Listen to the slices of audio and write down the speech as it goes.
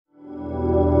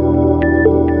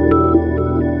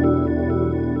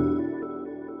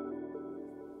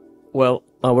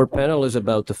our panel is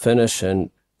about to finish in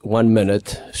 1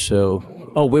 minute, so,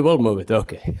 oh, we will move it,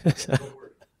 okay.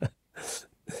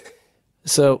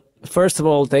 So, first of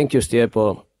all, thank you,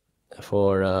 Stjepo,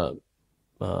 for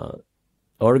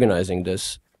organizing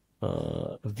this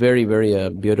very, very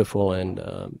beautiful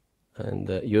and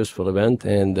useful event,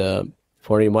 and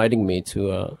for inviting me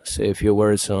to say a few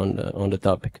words on the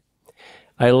topic.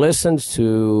 I listened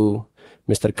to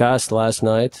Mr. Kast last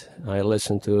night. I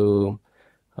listened to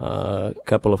a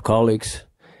couple of colleagues,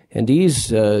 and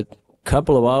these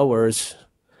couple of hours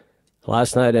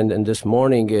last night and this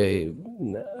morning,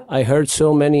 I heard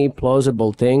so many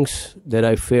plausible things that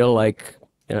I feel like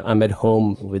I'm at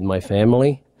home with my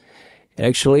family.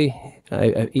 Actually,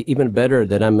 even better,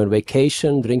 that I'm on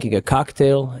vacation drinking a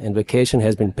cocktail, and vacation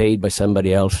has been paid by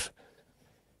somebody else.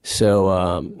 So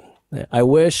I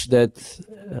wish that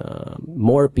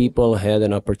more people had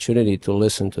an opportunity to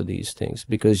listen to these things,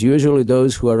 because usually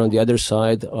those who are on the other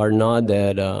side are not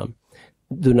that,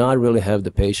 do not really have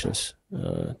the patience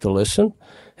to listen,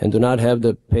 and do not have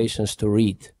the patience to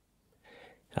read.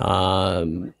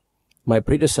 My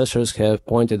predecessors have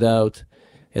pointed out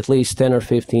at least 10 or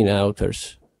 15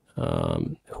 authors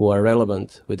who are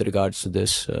relevant with regards to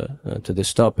this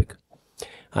topic.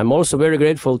 I'm also very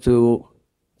grateful to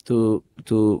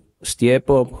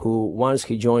Stjepo, who once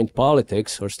he joined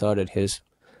politics or started his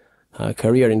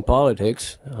career in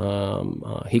politics,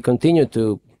 he continued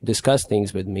to discuss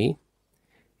things with me,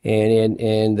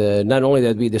 and not only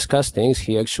that we discuss things,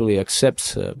 he actually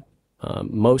accepts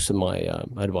most of my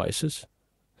advices,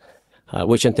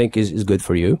 which I think is good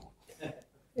for you.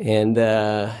 And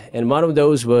one of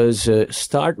those was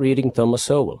start reading Thomas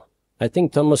Sowell. I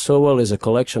think Thomas Sowell is a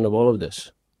collection of all of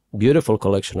this, beautiful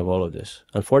collection of all of this.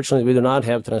 Unfortunately, we do not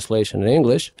have translation in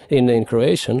English, in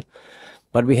Croatian,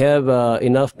 but we have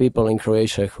enough people in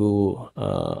Croatia who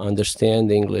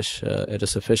understand English at a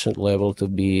sufficient level to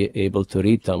be able to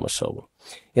read Thomas Sowell.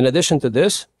 In addition to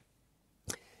this,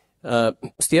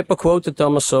 Stjepo quoted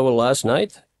Thomas Sowell last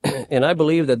night, and I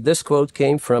believe that this quote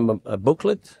came from a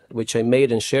booklet which I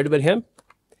made and shared with him.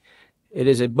 It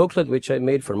is a booklet which I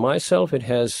made for myself. It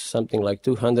has something like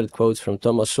 200 quotes from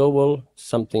Thomas Sowell,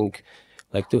 something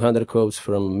like 200 quotes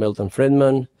from Milton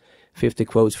Friedman, 50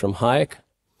 quotes from Hayek.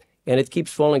 And it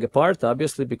keeps falling apart,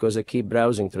 obviously, because I keep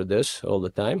browsing through this all the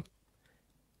time.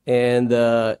 And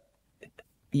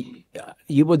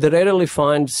you would rarely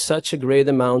find such a great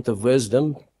amount of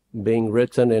wisdom being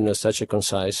written in such a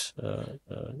concise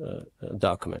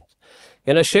document.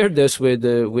 And I shared this with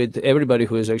everybody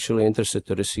who is actually interested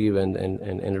to receive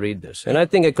and read this. And I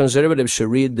think a conservative should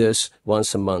read this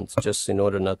once a month, just in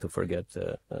order not to forget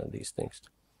these things.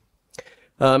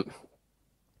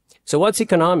 So what's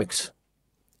economics?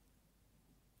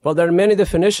 Well, there are many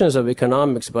definitions of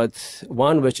economics, but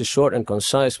one which is short and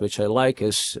concise, which I like,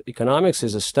 is economics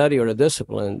is a study or a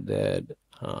discipline that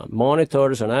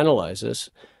monitors and analyzes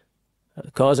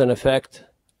cause and effect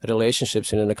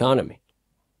relationships in an economy.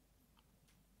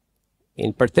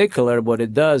 In particular, what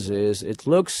it does is it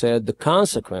looks at the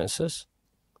consequences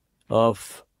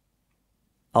of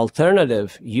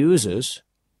alternative uses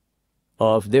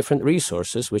of different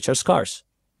resources which are scarce.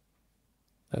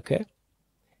 Okay?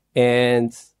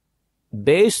 And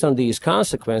based on these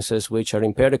consequences, which are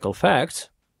empirical facts,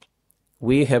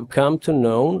 we have come to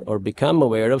know or become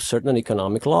aware of certain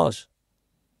economic laws.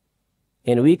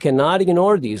 And we cannot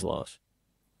ignore these laws.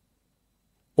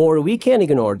 Or we can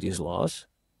ignore these laws,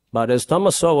 but as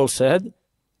Thomas Sowell said,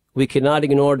 we cannot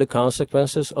ignore the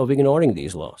consequences of ignoring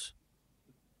these laws.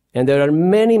 And there are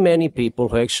many, many people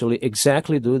who actually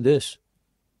exactly do this,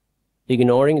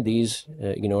 ignoring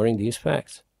these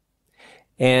facts.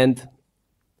 And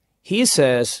he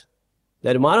says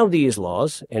that one of these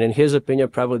laws, and in his opinion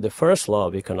probably the first law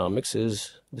of economics,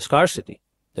 is the scarcity.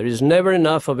 There is never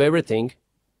enough of everything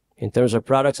in terms of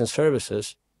products and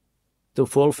services to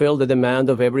fulfill the demand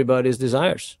of everybody's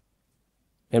desires.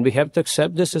 And we have to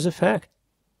accept this as a fact.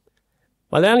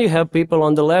 But then you have people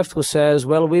on the left who says,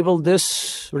 well, we will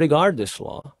disregard this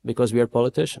law because we are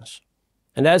politicians.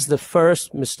 And that's the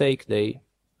first mistake they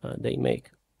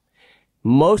make.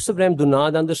 Most of them do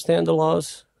not understand the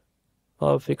laws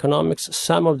of economics.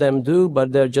 Some of them do,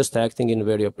 but they're just acting in a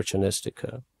very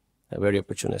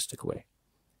opportunistic way.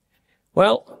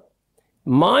 Well,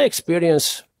 my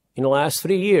experience in the last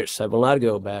 3 years, I will not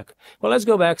go back. Well, let's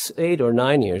go back 8 or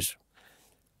 9 years.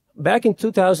 Back in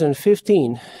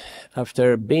 2015,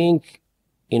 after being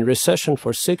in recession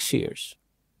for 6 years,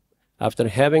 after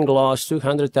having lost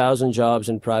 200,000 jobs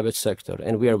in private sector,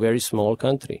 and we are a very small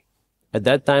country. At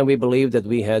that time, we believed that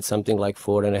we had something like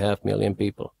 4.5 million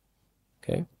people.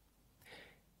 Okay,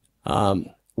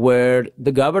 where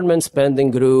the government spending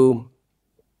grew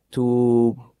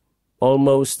to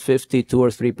almost 52 or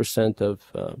 3% of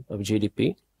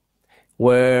GDP,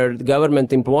 where the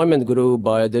government employment grew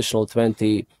by additional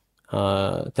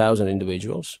 20,000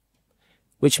 individuals,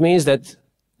 which means that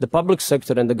the public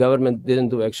sector and the government didn't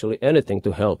do actually anything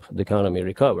to help the economy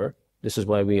recover. This is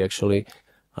why we actually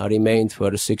remained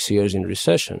for 6 years in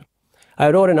recession.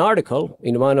 I wrote an article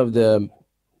in one of the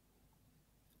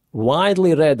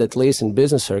widely read, at least in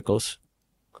business circles,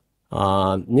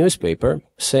 newspaper,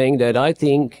 saying that I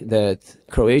think that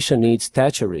Croatia needs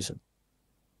Thatcherism.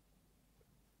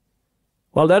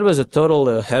 Well, that was a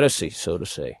total heresy, so to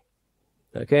say.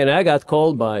 Okay, and I got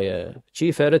called by a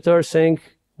chief editor saying,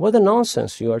 what a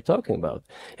nonsense you are talking about.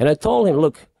 And I told him,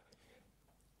 look,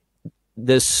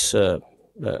 this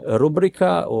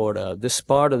rubrica or this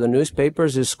part of the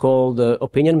newspapers is called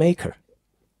opinion maker.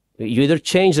 You either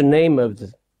change the name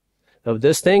of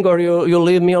this thing or you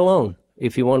leave me alone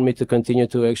if you want me to continue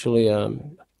to actually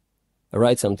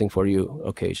write something for you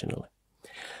occasionally.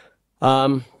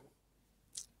 2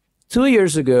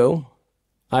 years ago,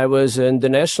 I was in the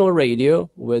national radio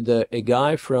with a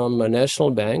guy from a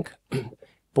national bank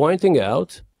pointing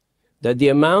out that the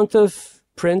amount of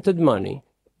printed money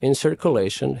in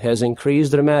circulation has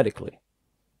increased dramatically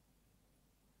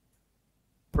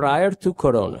prior to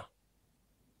Corona,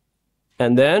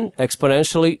 and then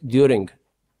exponentially during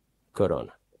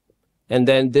Corona. And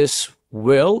then this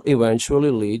will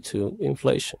eventually lead to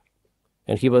inflation.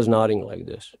 And he was nodding like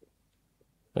this.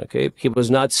 Okay, he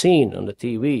was not seen on the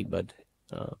TV, but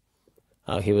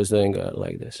he was doing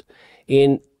like this.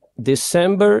 In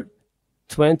December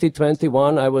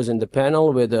 2021, I was in the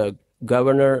panel with the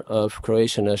governor of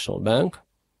Croatian National Bank,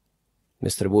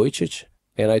 Mr. Vujić,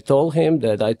 and I told him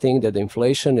that I think that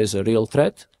inflation is a real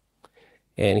threat.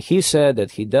 And he said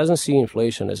that he doesn't see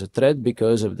inflation as a threat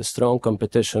because of the strong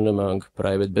competition among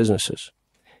private businesses.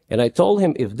 And I told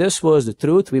him if this was the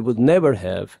truth, we would never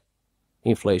have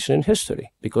inflation in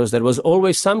history, because there was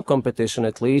always some competition,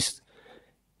 at least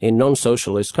in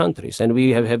non-socialist countries. And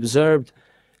we have observed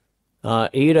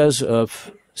eras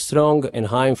of strong and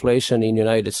high inflation in the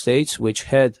United States, which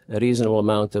had a reasonable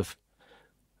amount of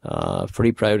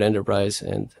free private enterprise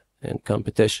and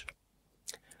competition.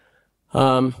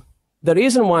 The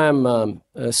reason why I'm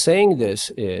saying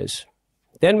this is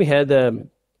then we had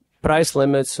price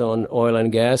limits on oil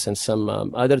and gas and some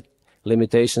other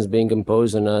limitations being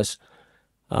imposed on us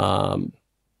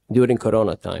during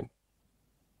Corona time.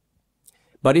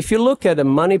 But if you look at the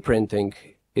money printing,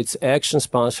 it's action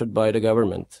sponsored by the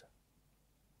government.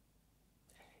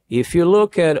 If you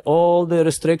look at all the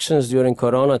restrictions during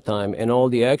Corona time and all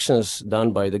the actions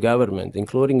done by the government,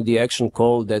 including the action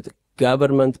called that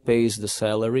government pays the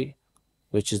salary,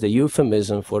 which is the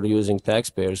euphemism for using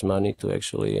taxpayers' money to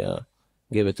actually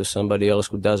give it to somebody else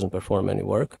who doesn't perform any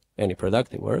work, any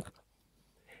productive work.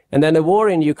 And then the war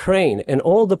in Ukraine and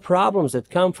all the problems that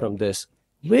come from this,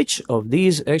 which of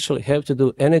these actually have to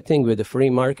do anything with the free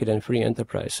market and free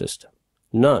enterprise system?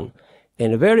 None.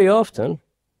 And very often,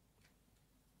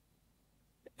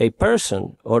 a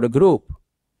person or a group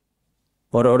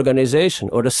or organization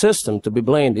or a system to be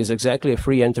blamed is exactly a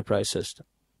free enterprise system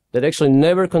that actually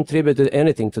never contributed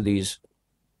anything to these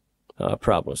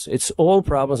problems. It's all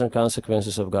problems and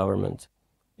consequences of government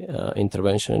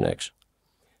intervention and action.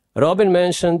 Robin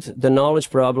mentioned the knowledge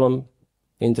problem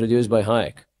introduced by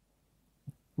Hayek.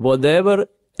 Whatever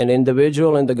an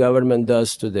individual in the government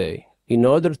does today in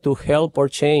order to help or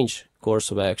change course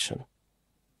of action,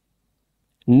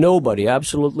 nobody,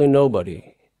 absolutely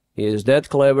nobody, is that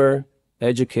clever,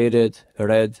 educated,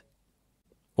 read,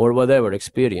 or whatever,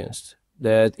 experienced,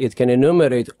 that it can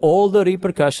enumerate all the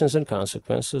repercussions and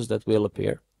consequences that will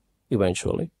appear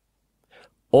eventually.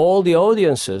 All the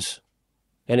audiences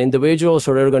and individuals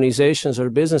or organizations or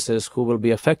businesses who will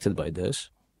be affected by this,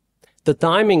 the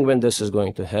timing when this is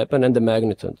going to happen, and the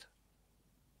magnitude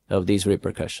of these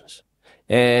repercussions.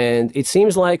 And it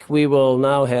seems like we will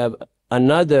now have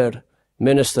another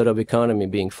Minister of Economy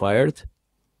being fired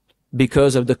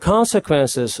because of the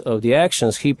consequences of the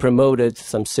actions he promoted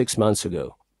some 6 months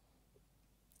ago,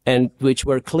 and which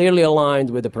were clearly aligned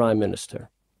with the Prime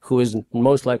Minister, who is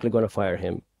most likely going to fire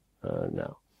him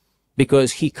now,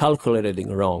 because he calculated it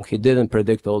wrong. He didn't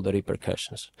predict all the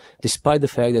repercussions, despite the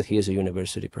fact that he is a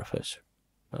university professor.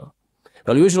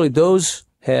 Well, usually those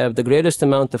have the greatest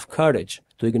amount of courage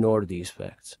to ignore these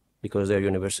facts, because they're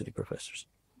university professors.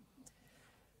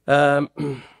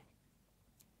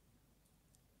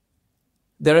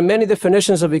 There are many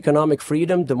definitions of economic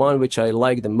freedom. The one which I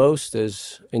like the most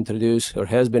is introduced, or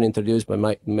has been introduced by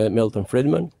Milton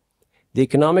Friedman. The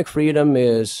economic freedom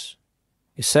is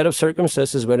a set of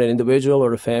circumstances where an individual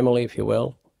or a family, if you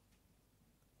will,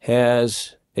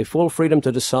 has a full freedom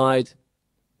to decide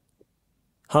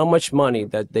how much money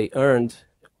that they earned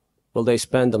will they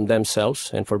spend on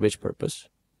themselves and for which purpose.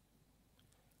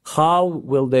 How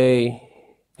will they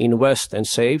invest and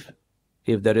save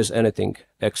if there is anything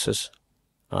excess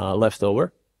left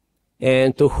over?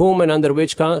 And to whom and under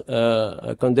which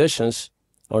conditions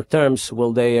or terms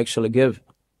will they actually give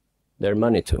their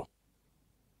money to?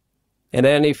 And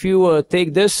then if you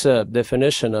take this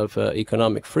definition of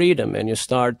economic freedom and you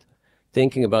start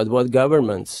thinking about what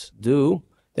governments do,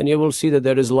 then you will see that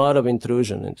there is a lot of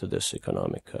intrusion into this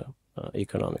economic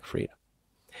freedom.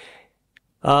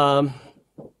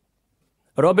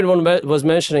 Robin was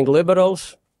mentioning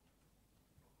liberals,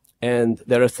 and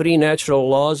there are three natural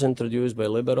laws introduced by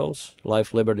liberals: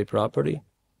 life, liberty, property.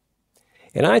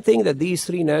 And I think that these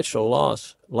three natural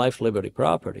laws, life, liberty,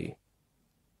 property,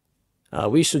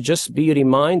 we should just be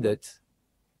reminded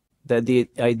that the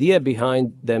idea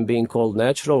behind them being called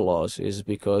natural laws is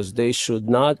because they should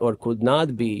not or could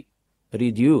not be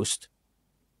reduced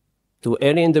to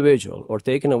any individual or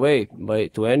taken away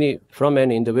from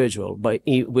any individual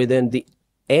within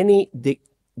any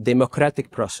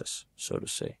democratic process, so to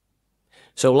say.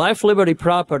 So life, liberty,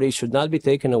 property should not be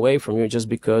taken away from you just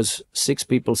because 6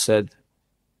 people said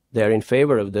they're in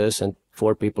favor of this and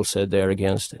 4 people said they're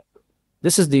against it.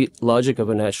 This is the logic of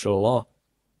a natural law,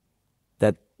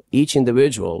 that each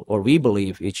individual, or we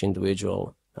believe each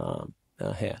individual,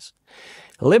 has.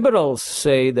 Liberals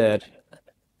say that,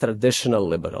 traditional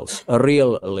liberals,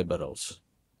 real liberals,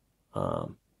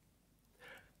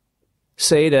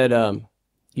 say that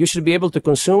you should be able to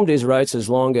consume these rights as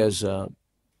long as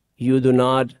you do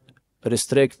not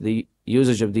restrict the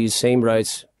usage of these same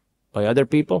rights by other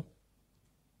people,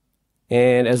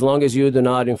 and as long as you do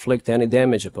not inflict any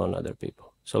damage upon other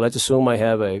people. So let's assume I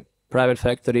have a private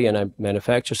factory and I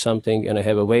manufacture something and I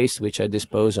have a waste which I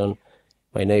dispose on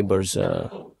my neighbor's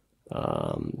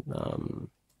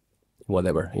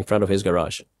whatever, in front of his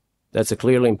garage. That's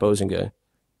clearly imposing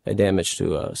a damage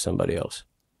to somebody else.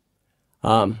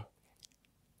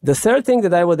 The third thing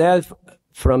that I would add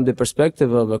from the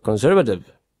perspective of a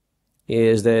conservative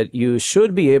is that you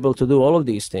should be able to do all of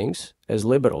these things, as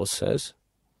liberals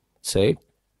say,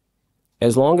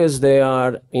 as long as they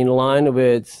are in line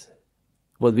with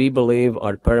what we believe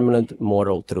are permanent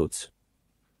moral truths.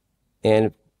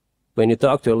 And when you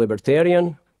talk to a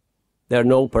libertarian, there are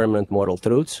no permanent moral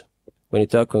truths. When you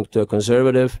talk to a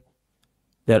conservative,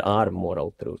 there are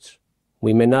moral truths.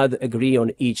 We may not agree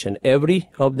on each and every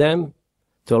of them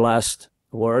to last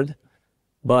word,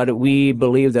 but we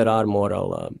believe there are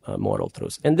moral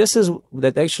truths. And this is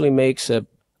that actually makes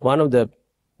one of the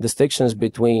distinctions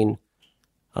between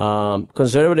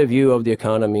conservative view of the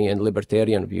economy and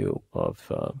libertarian view of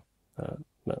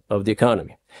the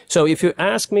economy. So if you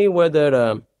ask me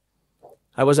whether,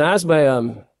 I was asked by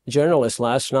a journalist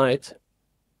last night,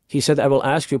 he said, I will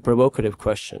ask you a provocative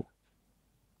question.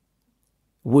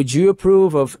 Would you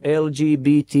approve of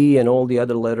LGBT and all the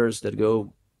other letters that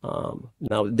go,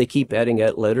 now they keep adding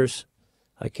letters.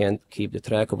 I can't keep the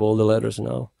track of all the letters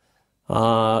now.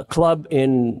 Club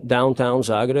in downtown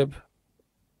Zagreb.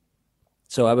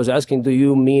 So I was asking, do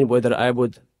you mean whether I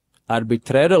would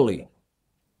arbitrarily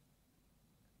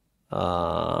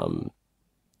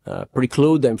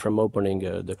preclude them from opening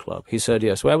the club? He said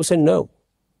yes. Well, I would say no.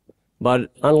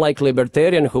 But unlike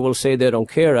libertarian who will say they don't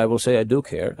care, I will say I do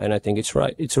care, and I think it's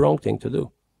right. It's the wrong thing to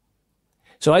do.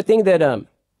 So I think that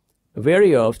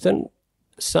very often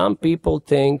some people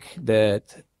think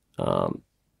that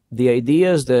the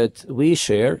ideas that we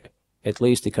share, at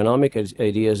least economic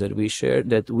ideas that we share,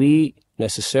 that we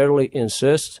necessarily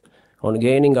insist on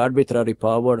gaining arbitrary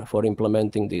power for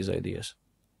implementing these ideas.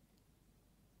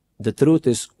 The truth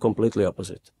is completely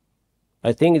opposite.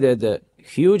 I think that the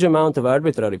huge amount of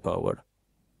arbitrary power,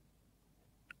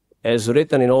 as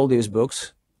written in all these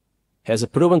books, has a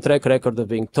proven track record of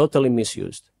being totally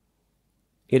misused.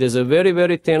 It is a very,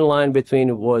 very thin line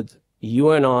between what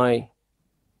you and I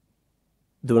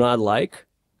do not like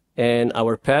and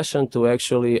our passion to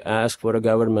actually ask for a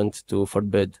government to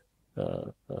forbid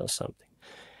something.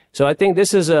 So I think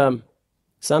this is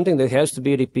something that has to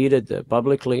be repeated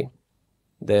publicly,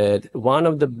 that one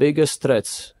of the biggest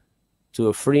threats to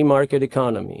a free market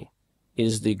economy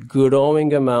is the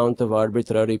growing amount of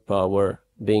arbitrary power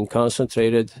being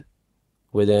concentrated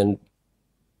within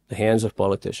the hands of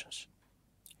politicians.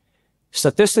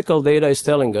 Statistical data is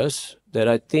telling us that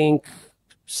I think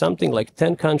something like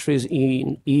 10 countries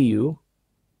in EU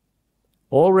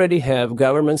already have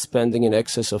government spending in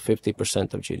excess of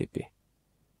 50% of GDP.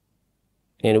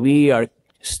 And we are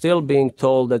still being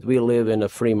told that we live in a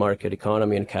free market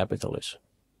economy and capitalism.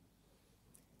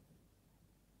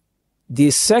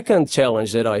 The second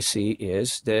challenge that I see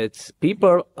is that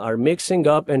people are mixing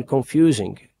up and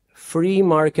confusing free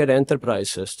market enterprise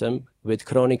system with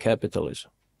crony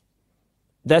capitalism.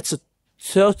 That's a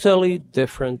totally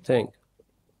different thing.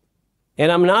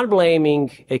 And I'm not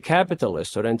blaming a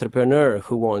capitalist or entrepreneur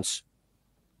who wants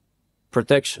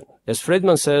protection. As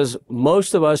Friedman says,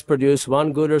 most of us produce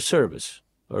one good or service,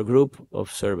 or group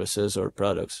of services or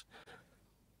products,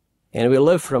 and we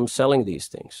live from selling these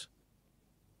things.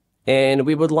 And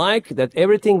we would like that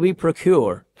everything we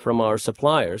procure from our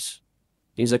suppliers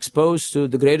is exposed to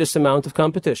the greatest amount of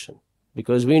competition,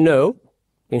 because we know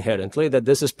inherently that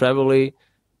this is probably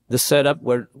the setup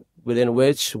within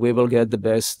which we will get the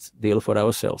best deal for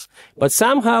ourselves. But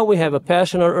somehow we have a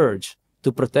passion or urge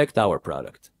to protect our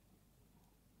product.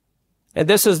 And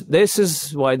this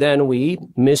is why then we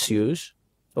misuse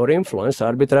or influence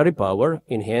arbitrary power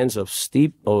in hands of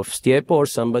Stjepo or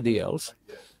somebody else.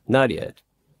 Not yet.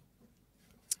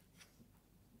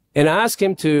 And ask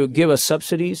him to give us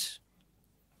subsidies,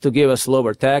 to give us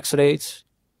lower tax rates,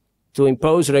 to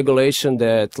impose regulation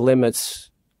that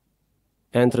limits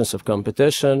entrance of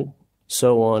competition,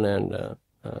 so on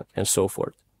and so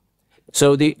forth.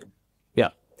 So the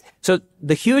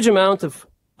huge amount of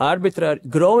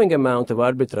growing amount of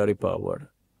arbitrary power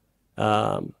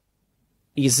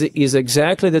is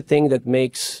exactly the thing that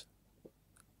makes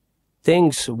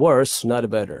things worse, not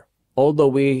better. Although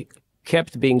we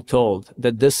kept being told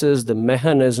that this is the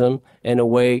mechanism and a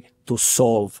way to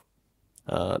solve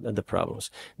the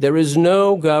problems. There is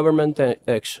no government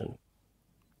action,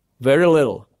 very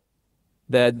little,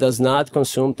 that does not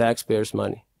consume taxpayers'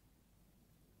 money.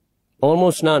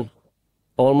 Almost none.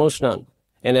 Almost none.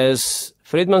 And as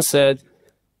Friedman said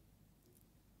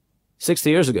 60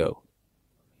 years ago,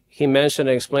 he mentioned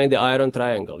and explained the iron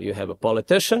triangle. You have a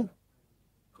politician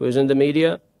who is in the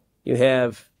media, you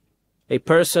have a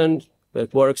person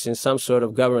that works in some sort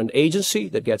of government agency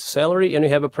that gets salary, and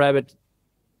you have a private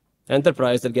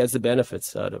enterprise that gets the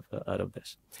benefits out of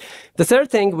this. The third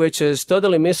thing, which is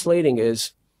totally misleading,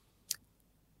 is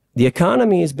the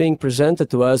economy is being presented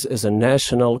to us as a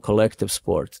national collective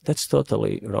sport. That's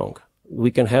totally wrong.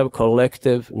 We can have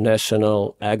collective,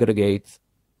 national, aggregate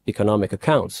economic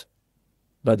accounts,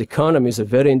 but the economy is a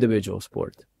very individual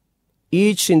sport.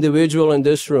 Each individual in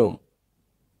this room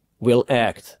will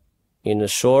act in a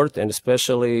short and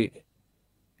especially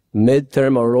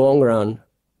mid-term or long run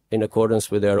in accordance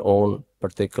with their own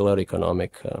particular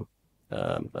economic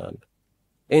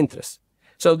interests.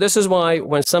 So this is why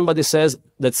when somebody says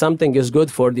that something is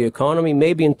good for the economy,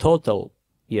 maybe in total,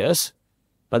 yes,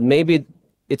 but maybe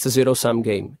it's a zero-sum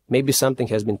game. Maybe something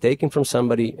has been taken from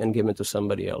somebody and given to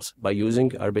somebody else by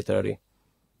using arbitrary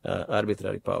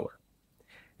power.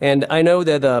 And I know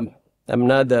that I'm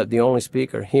not the only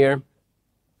speaker here.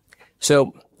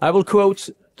 So I will quote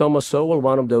Thomas Sowell,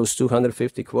 one of those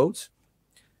 250 quotes,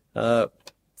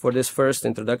 for this first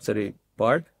introductory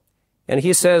part. And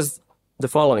he says the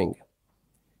following: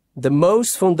 "The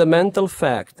most fundamental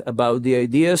fact about the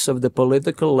ideas of the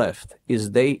political left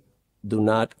is they do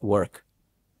not work.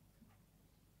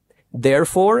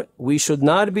 Therefore, we should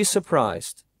not be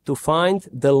surprised to find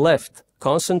the left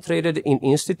concentrated in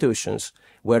institutions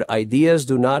where ideas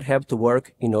do not have to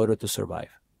work in order to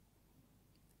survive."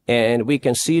 And we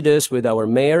can see this with our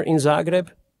mayor in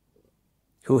Zagreb,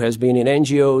 who has been in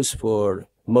NGOs for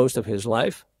most of his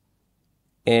life.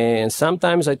 And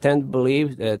sometimes I tend to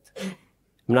believe that,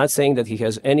 I'm not saying that he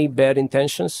has any bad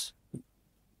intentions.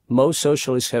 Most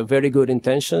socialists have very good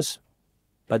intentions,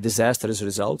 but disastrous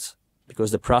results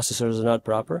because the processes are not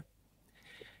proper.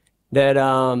 That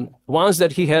once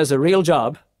that he has a real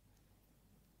job,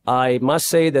 I must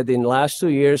say that in the last 2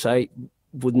 years,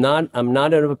 I'm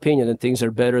not of opinion that things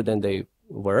are better than they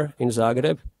were in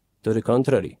Zagreb. To the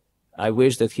contrary, I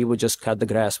wish that he would just cut the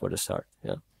grass for the start.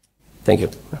 Yeah. Thank you.